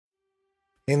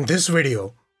In this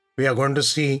video, we are going to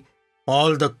see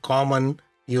all the common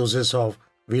uses of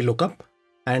Vlookup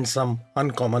and some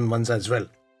uncommon ones as well.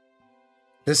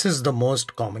 This is the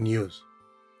most common use.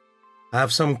 I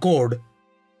have some code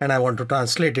and I want to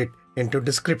translate it into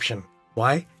description.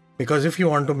 Why? Because if you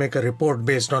want to make a report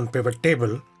based on pivot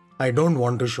table, I don't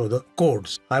want to show the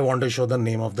codes. I want to show the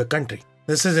name of the country.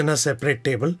 This is in a separate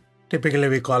table. Typically,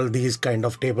 we call these kind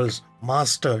of tables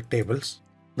master tables.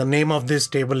 The name of this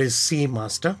table is C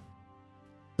master.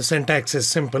 The syntax is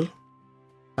simple.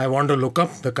 I want to look up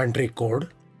the country code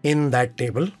in that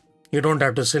table. You don't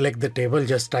have to select the table,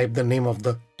 just type the name of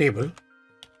the table.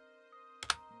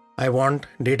 I want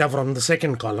data from the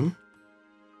second column.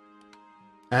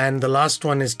 And the last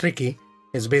one is tricky.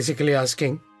 It's basically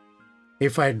asking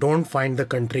if I don't find the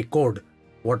country code,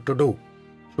 what to do?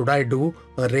 Should I do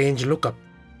a range lookup?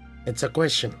 It's a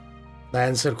question. The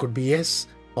answer could be yes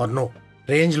or no.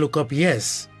 Range lookup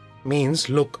yes means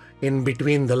look in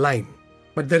between the line.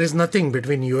 But there is nothing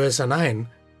between US and IN,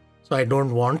 so I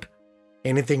don't want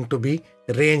anything to be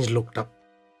range looked up.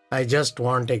 I just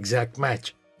want exact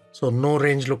match. So no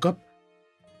range lookup.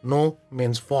 No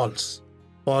means false.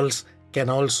 False can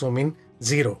also mean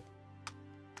 0.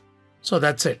 So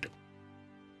that's it.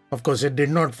 Of course, it did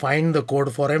not find the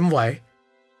code for MY.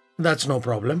 That's no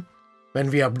problem. When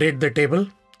we update the table,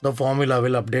 the formula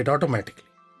will update automatically.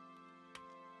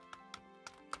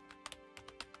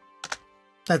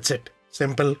 That's it.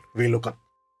 Simple Vlookup.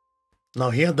 Now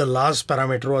here the last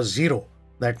parameter was 0.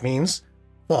 That means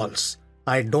false.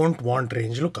 I don't want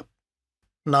range lookup.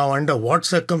 Now under what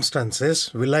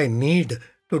circumstances will I need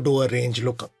to do a range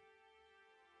lookup?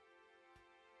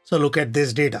 So look at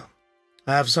this data.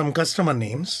 I have some customer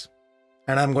names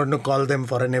and I'm going to call them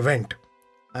for an event.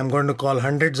 I'm going to call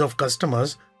hundreds of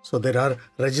customers, so there are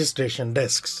registration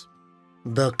desks.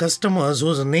 The customers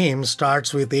whose name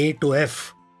starts with A to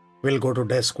F will go to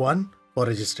desk 1 for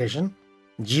registration.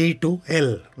 G to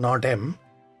L, not M,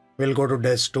 will go to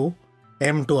desk 2.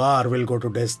 M to R will go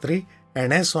to desk 3.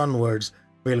 And S onwards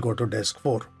will go to desk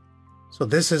 4. So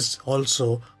this is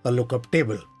also a lookup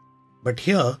table. But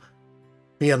here,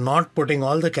 we are not putting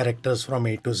all the characters from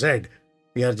A to Z.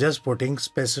 We are just putting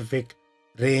specific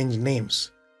range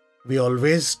names. We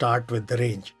always start with the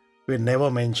range. We never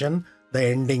mention the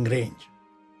ending range.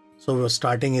 So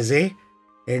starting is A,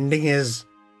 ending is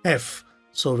F.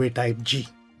 So we type G.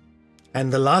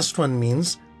 And the last one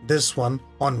means this one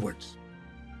onwards.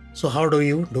 So how do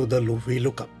you do the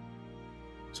Vlookup?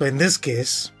 So in this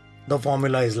case, the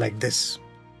formula is like this.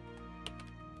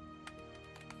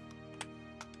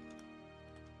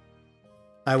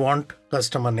 I want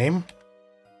customer name.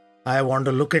 I want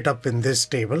to look it up in this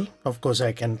table. Of course,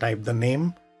 I can type the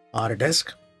name,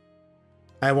 rdesk.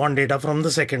 I want data from the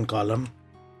second column.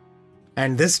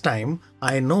 And this time,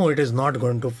 I know it is not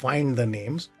going to find the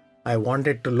names. I want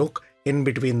it to look in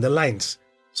between the lines.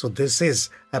 So this is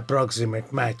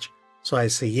approximate match. So I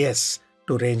say yes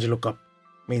to range lookup.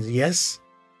 Means yes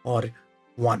or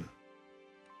 1.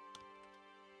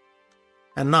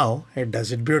 And now it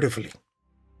does it beautifully.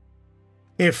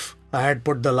 If I had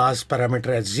put the last parameter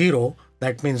as 0,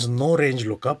 that means no range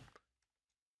lookup.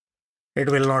 It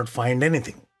will not find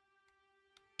anything.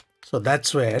 So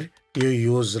that's where you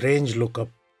use range lookup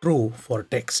true for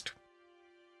text.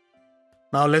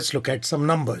 Now let's look at some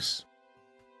numbers.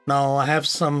 Now I have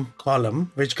some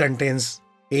column which contains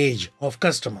age of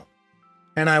customer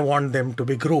and I want them to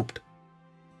be grouped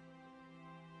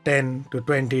 10 to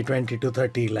 20, 20 to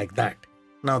 30 like that.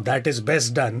 Now that is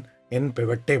best done in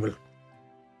pivot table.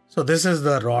 So this is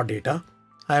the raw data.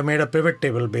 I made a pivot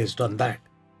table based on that.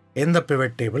 In the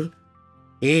pivot table,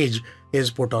 age is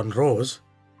put on rows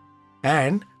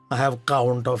and I have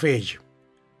count of age.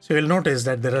 So you'll notice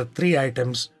that there are 3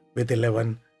 items with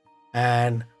 11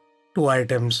 and 2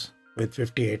 items with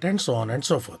 58 and so on and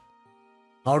so forth.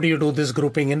 How do you do this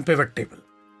grouping in pivot table?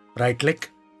 Right click,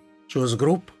 choose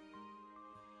group.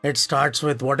 It starts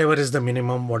with whatever is the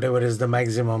minimum, whatever is the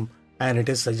maximum, and it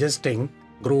is suggesting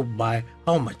group by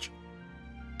how much?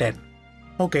 10.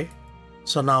 Okay,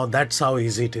 so now that's how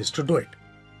easy it is to do it.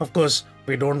 Of course,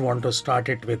 we don't want to start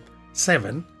it with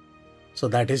 7, so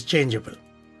that is changeable.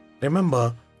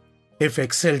 Remember, if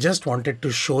Excel just wanted to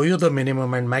show you the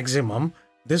minimum and maximum,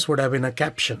 this would have been a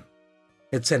caption.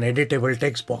 It's an editable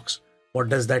text box. What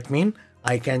does that mean?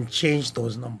 I can change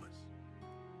those numbers.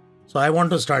 So I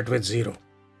want to start with 0.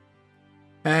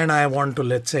 And I want to,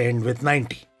 let's say, end with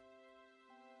 90.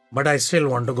 But I still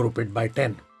want to group it by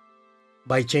 10.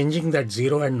 By changing that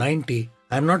 0 and 90,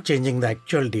 I'm not changing the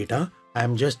actual data.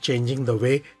 I'm just changing the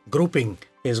way grouping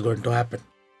is going to happen.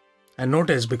 And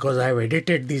notice, because I have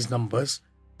edited these numbers,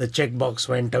 the checkbox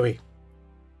went away.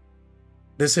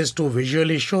 This is to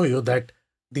visually show you that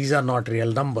these are not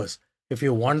real numbers. If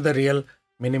you want the real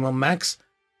minimum max,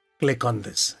 click on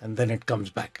this and then it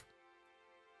comes back.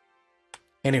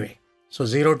 Anyway, so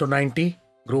 0 to 90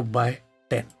 group by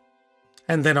 10.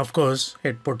 And then of course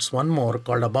it puts one more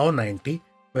called above 90,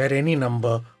 where any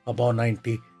number above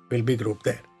 90 will be grouped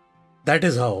there. That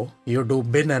is how you do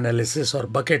bin analysis or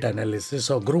bucket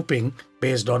analysis or grouping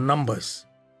based on numbers.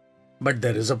 But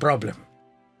there is a problem.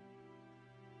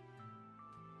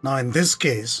 Now in this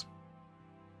case,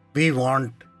 we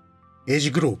want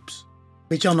age groups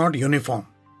which are not uniform.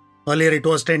 Earlier it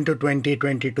was 10 to 20,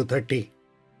 20 to 30.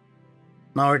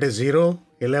 Now it is 0,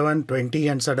 11, 20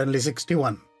 and suddenly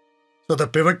 61. So the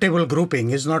pivot table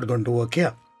grouping is not going to work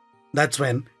here. That's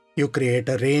when you create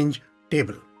a range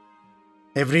table.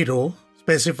 Every row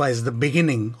specifies the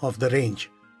beginning of the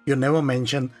range. You never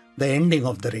mention the ending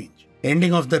of the range.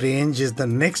 Ending of the range is the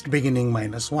next beginning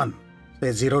minus 1.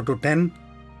 Say 0 to 10,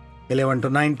 11 to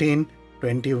 19,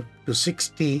 20 to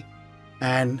 60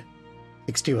 and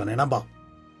 61 and above.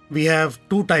 We have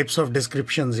two types of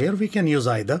descriptions here. We can use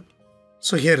either.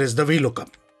 So here is the Vlookup.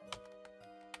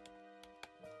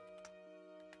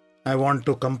 I want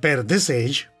to compare this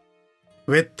age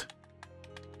with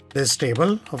this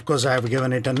table. Of course, I have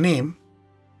given it a name.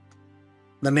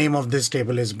 The name of this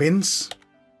table is bins.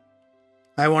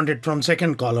 I want it from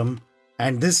second column,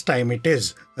 and this time it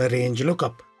is a range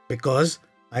lookup because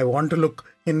I want to look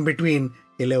in between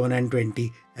 11 and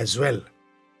 20 as well.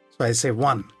 So I say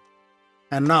 1.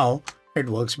 And now it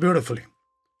works beautifully.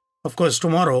 Of course,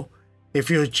 tomorrow, if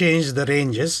you change the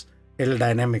ranges, it will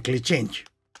dynamically change.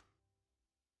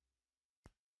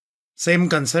 Same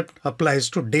concept applies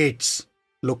to dates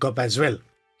lookup as well.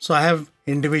 So I have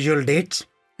individual dates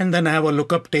and then I have a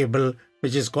lookup table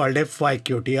which is called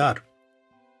FYQTR.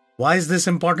 Why is this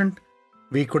important?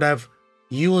 We could have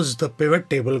used the pivot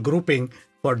table grouping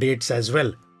for dates as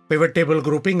well. Pivot table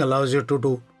grouping allows you to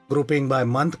do grouping by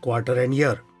month, quarter and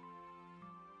year.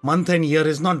 Month and year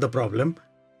is not the problem,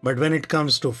 but when it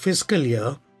comes to fiscal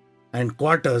year and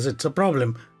quarters, it's a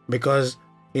problem because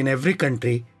in every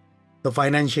country, the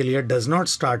financial year does not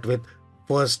start with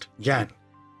 1st Jan.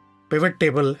 Pivot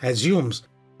table assumes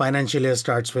financial year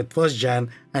starts with 1st Jan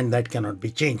and that cannot be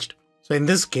changed. So in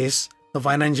this case, the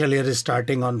financial year is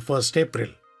starting on 1st April.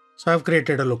 So I've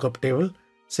created a lookup table.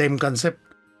 Same concept.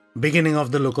 Beginning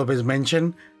of the lookup is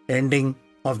mentioned. Ending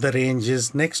of the range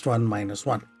is next one minus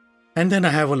 1. And then I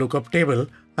have a lookup table.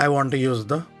 I want to use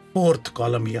the 4th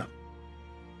column here.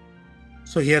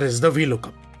 So here is the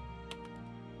Vlookup.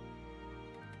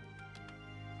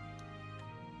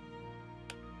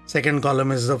 Second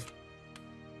column is the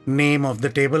name of the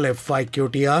table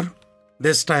FYQTR.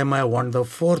 This time I want the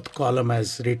 4th column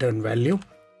as return value.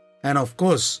 And of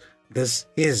course, this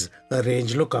is a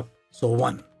range lookup. So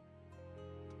 1.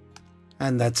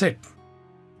 And that's it.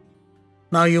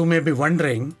 Now you may be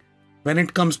wondering, when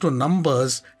it comes to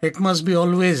numbers, it must be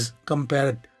always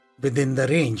compared within the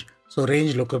range. So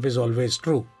range lookup is always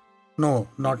true. No,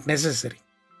 not necessary.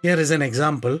 Here is an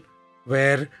example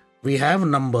where we have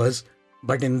numbers,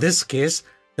 but in this case,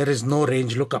 there is no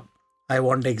range lookup. I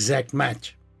want exact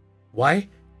match. Why?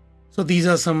 So these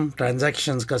are some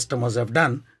transactions customers have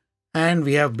done and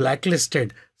we have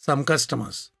blacklisted some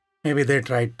customers. Maybe they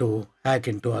tried to hack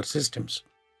into our systems.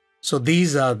 So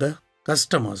these are the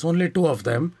customers, only 2 of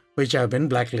them which have been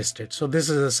blacklisted. So this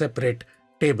is a separate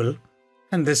table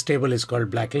and this table is called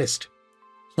blacklist.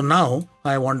 So now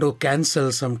I want to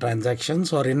cancel some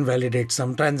transactions or invalidate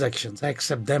some transactions,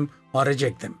 accept them or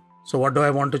reject them. So what do I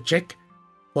want to check?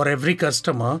 For every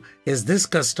customer, is this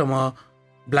customer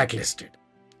blacklisted?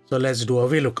 So let's do a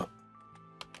Vlookup.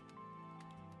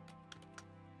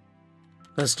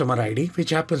 Customer ID,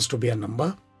 which happens to be a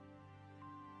number.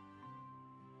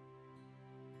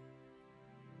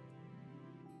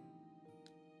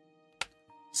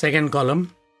 Second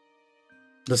column,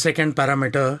 the second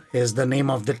parameter is the name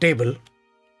of the table,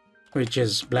 which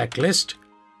is blacklist.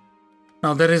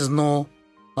 Now there is no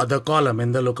other column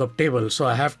in the lookup table, so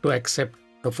I have to accept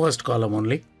the first column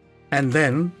only. And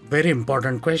then, very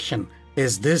important question,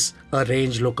 is this a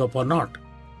range lookup or not?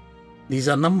 These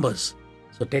are numbers.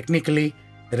 So technically,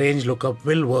 range lookup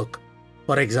will work.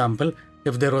 For example,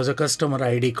 if there was a customer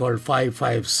ID called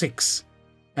 556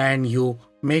 and you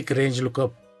make range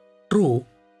lookup true,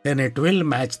 then it will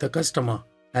match the customer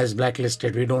as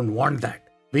blacklisted. We don't want that.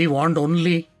 We want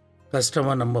only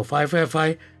customer number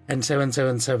 555 and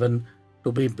 777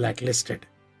 to be blacklisted.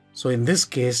 So in this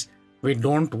case, we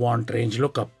don't want range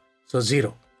lookup. So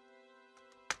 0.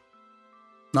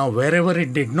 Now wherever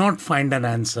it did not find an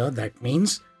answer, that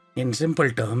means in simple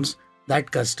terms,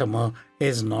 that customer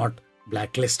is not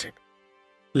blacklisted.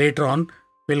 Later on,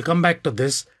 we'll come back to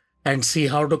this and see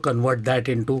how to convert that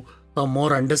into a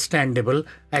more understandable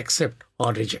accept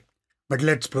or reject. But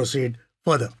let's proceed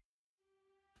further.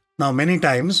 Now, many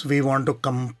times we want to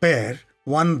compare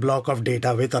one block of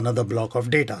data with another block of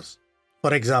data.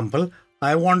 For example,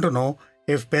 I want to know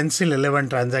if pencil 11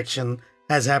 transaction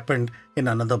has happened in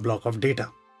another block of data.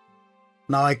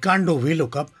 Now I can't do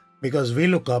Vlookup because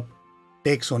Vlookup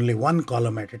takes only one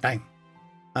column at a time.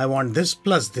 I want this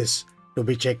plus this to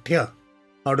be checked here.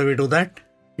 How do we do that?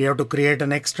 We have to create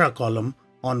an extra column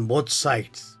on both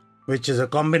sides, which is a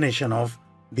combination of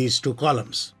these two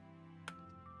columns.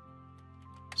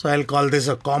 So I'll call this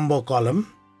a combo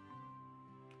column,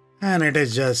 and it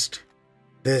is just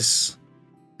this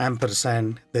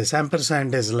ampersand. This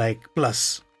ampersand is like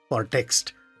plus for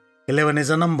text. 11 is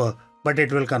a number, but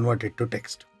it will convert it to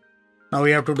text. Now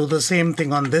we have to do the same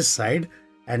thing on this side,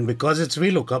 and because it's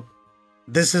Vlookup,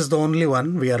 this is the only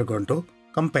one we are going to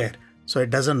compare. So it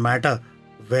doesn't matter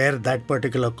where that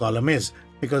particular column is,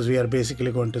 because we are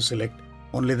basically going to select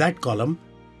only that column.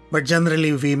 But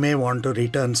generally we may want to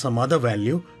return some other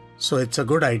value, so it's a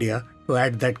good idea to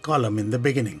add that column in the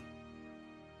beginning.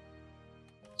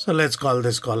 So let's call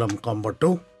this column combo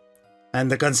 2, and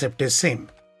the concept is same.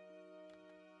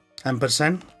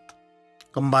 Ampersand,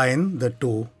 combine the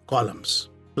two columns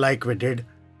like we did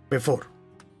before.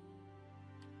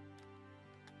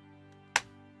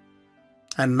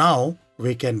 And now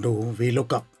we can do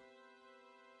Vlookup.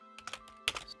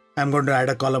 I'm going to add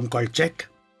a column called check.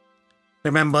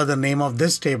 Remember, the name of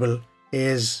this table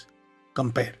is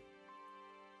compare.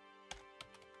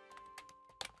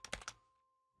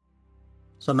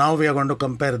 So now we are going to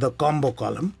compare the combo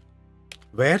column,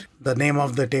 where the name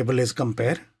of the table is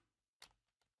compare.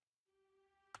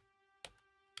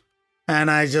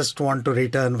 And I just want to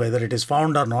return whether it is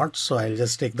found or not. So I'll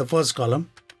just take the first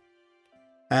column.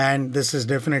 And this is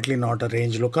definitely not a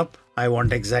range lookup. I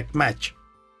want exact match.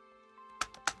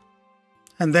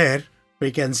 And there we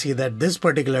can see that this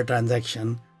particular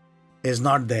transaction is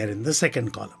not there in the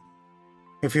second column.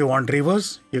 If you want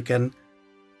reverse, you can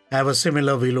have a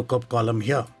similar Vlookup column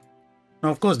here. Now,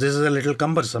 of course, this is a little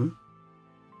cumbersome.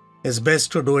 It's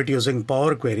best to do it using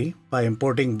Power Query by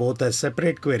importing both as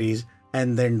separate queries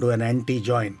and then do an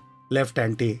anti-join, left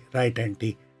anti, right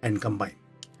anti, and combine.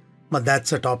 But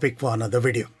that's a topic for another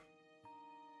video.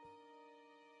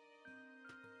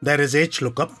 There is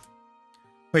HLOOKUP,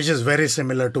 which is very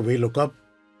similar to Vlookup.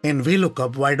 In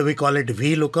Vlookup, why do we call it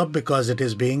Vlookup? Because it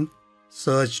is being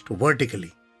searched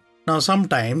vertically. Now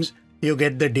sometimes you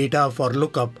get the data for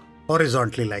lookup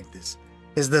horizontally like this.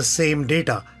 It's the same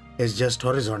data, it's just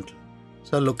horizontal.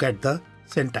 So look at the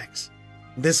syntax.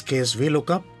 In this case,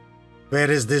 Vlookup, where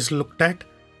is this looked at?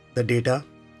 The data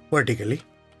vertically.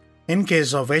 In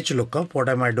case of HLOOKUP, what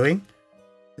am I doing?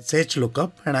 It's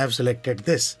HLOOKUP and I have selected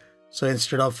this. So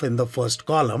instead of in the first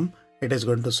column, it is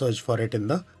going to search for it in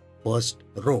the first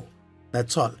row.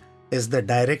 That's all. Is the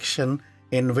direction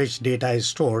in which data is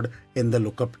stored in the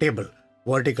lookup table,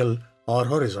 vertical or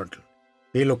horizontal,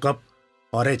 Vlookup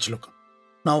or HLOOKUP.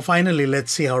 Now finally,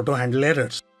 let's see how to handle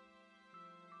errors.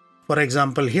 For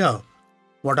example, here,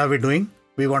 what are we doing?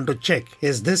 We want to check,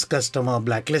 is this customer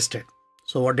blacklisted?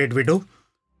 So what did we do?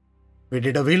 We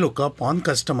did a Vlookup on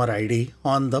customer ID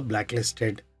on the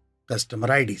blacklisted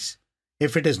customer IDs.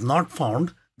 If it is not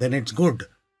found, then it's good.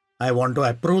 I want to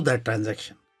approve that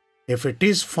transaction. If it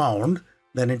is found,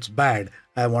 then it's bad.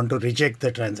 I want to reject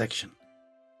the transaction.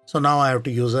 So now I have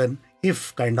to use an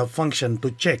if kind of function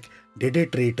to check, did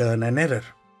it return an error?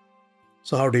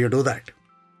 So how do you do that?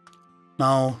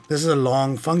 Now this is a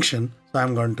long function, so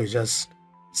I'm going to just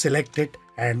select it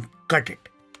and cut it.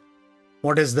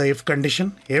 What is the if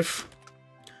condition? If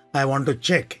I want to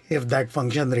check if that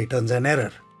function returns an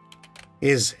error.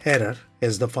 Is error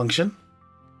is the function.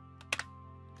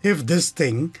 If this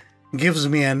thing gives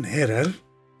me an error,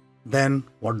 then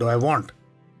what do I want?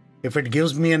 If it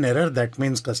gives me an error, that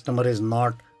means customer is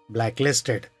not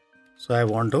blacklisted. So I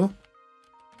want to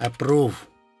approve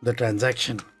the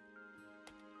transaction.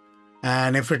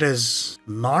 And if it is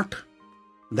not,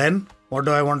 then what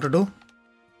do I want to do?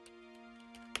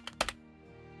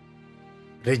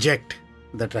 Reject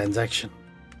the transaction.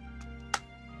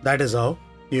 That is how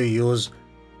you use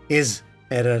is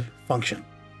error function.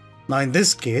 Now in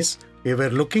this case, we were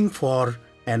looking for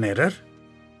an error,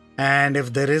 and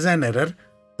if there is an error,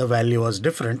 the value was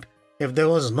different. If there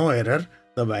was no error,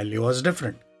 the value was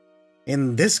different.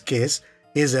 In this case,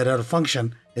 is error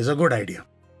function is a good idea.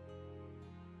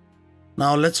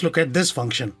 Now let's look at this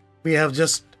function. We have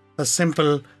just a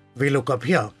simple Vlookup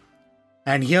here.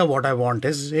 And here what I want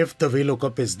is, if the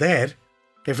Vlookup is there,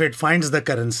 if it finds the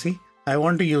currency, I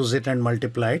want to use it and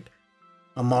multiply it,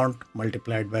 amount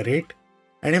multiplied by rate.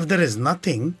 And if there is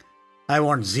nothing, I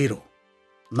want 0.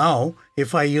 Now,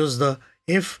 if I use the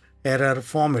if error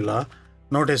formula,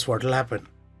 notice what will happen.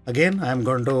 Again, I am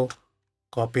going to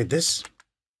copy this.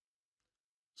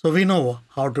 So we know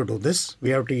how to do this.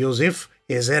 We have to use if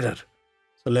is error.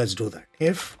 So let's do that.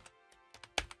 If,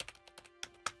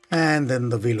 and then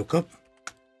the Vlookup.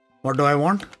 What do I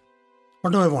want?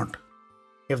 What do I want?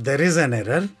 If there is an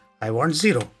error, I want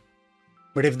 0.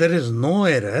 But if there is no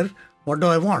error, what do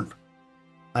I want?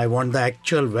 I want the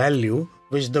actual value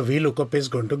which the Vlookup is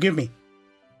going to give me.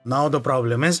 Now the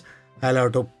problem is I'll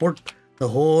have to put the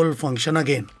whole function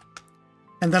again.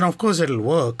 And then of course it'll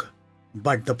work.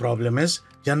 But the problem is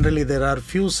generally there are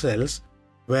few cells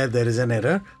where there is an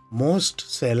error. Most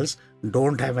cells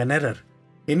don't have an error.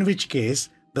 In which case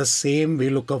the same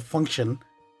Vlookup function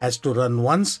has to run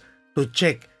once to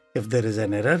check if there is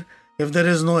an error. If there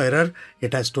is no error,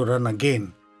 it has to run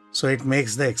again. So it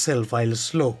makes the Excel file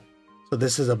slow. So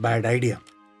this is a bad idea.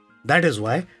 That is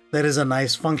why there is a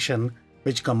nice function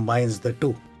which combines the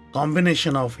two.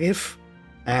 Combination of if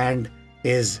and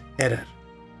is error.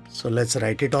 So let's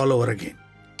write it all over again.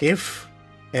 If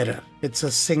error. It's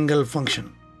a single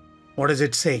function. What is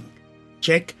it saying?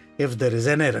 Check if there is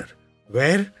an error.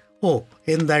 Where? Oh,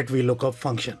 in that Vlookup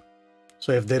function.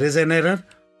 So if there is an error,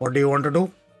 what do you want to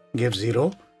do? Give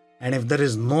 0. And if there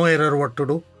is no error, what to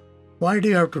do? Why do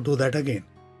you have to do that again?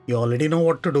 You already know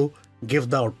what to do. Give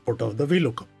the output of the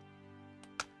Vlookup.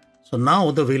 So now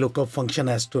the Vlookup function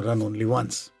has to run only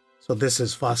once. So this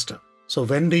is faster. So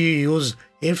when do you use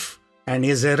if and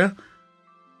is error?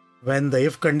 When the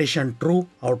if condition true,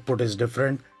 output is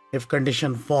different. If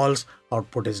condition false,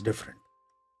 output is different.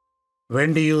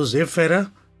 When do you use if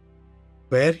error?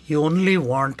 Where you only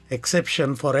want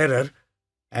exception for error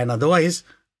and otherwise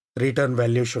return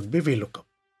value should be Vlookup.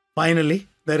 Finally,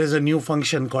 there is a new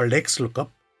function called xlookup,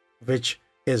 which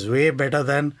is way better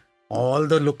than all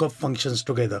the lookup functions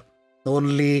together. The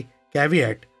only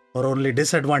caveat or only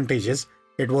disadvantage is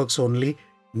it works only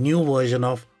new version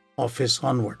of Office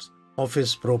onwards,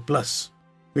 Office Pro Plus.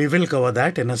 We will cover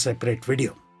that in a separate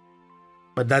video.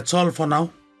 But that's all for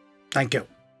now. Thank you.